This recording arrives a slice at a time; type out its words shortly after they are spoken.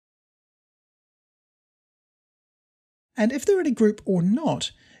And if they're in a group or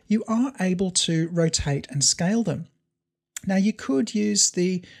not, you are able to rotate and scale them. Now you could use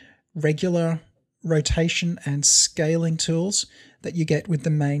the regular rotation and scaling tools that you get with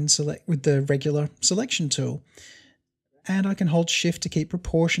the regular selection tool. And I can hold shift to keep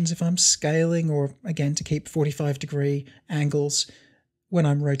proportions if I'm scaling, or again to keep 45-degree angles when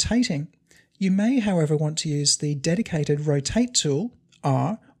I'm rotating. You may, however, want to use the dedicated rotate tool,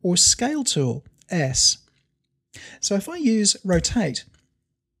 R, or scale tool, S. So if I use rotate,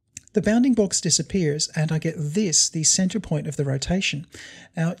 the bounding box disappears and I get this, the center point of the rotation.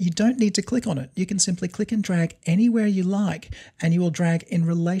 Now, you don't need to click on it. You can simply click and drag anywhere you like, and you will drag in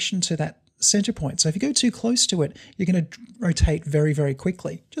relation to that center point. So if you go too close to it, you're going to rotate very, very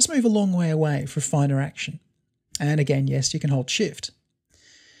quickly. Just move a long way away for finer action. And again, yes, you can hold shift.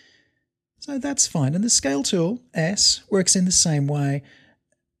 So that's fine. And the scale tool, S, works in the same way.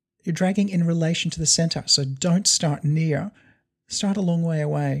 You're dragging in relation to the center, so don't start near. Start a long way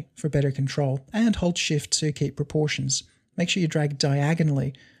away for better control, and hold shift to keep proportions. Make sure you drag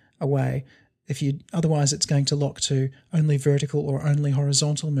diagonally away. Otherwise it's going to lock to only vertical or only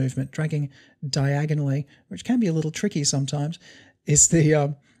horizontal movement. Dragging diagonally, which can be a little tricky sometimes, is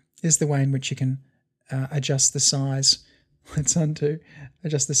the way in which you can adjust the size. Let's undo,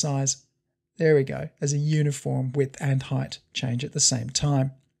 adjust the size. There we go, as a uniform width and height change at the same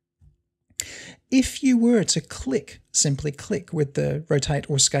time. If you were to simply click with the rotate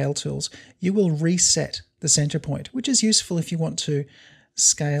or scale tools, you will reset the center point, which is useful if you want to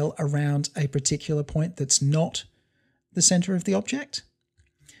scale around a particular point that's not the center of the object,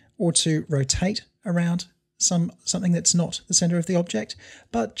 or to rotate around something that's not the center of the object.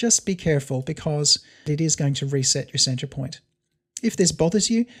 But just be careful, because it is going to reset your center point. If this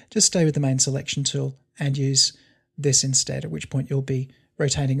bothers you, just stay with the main selection tool and use this instead, at which point you'll be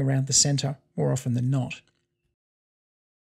rotating around the center more often than not.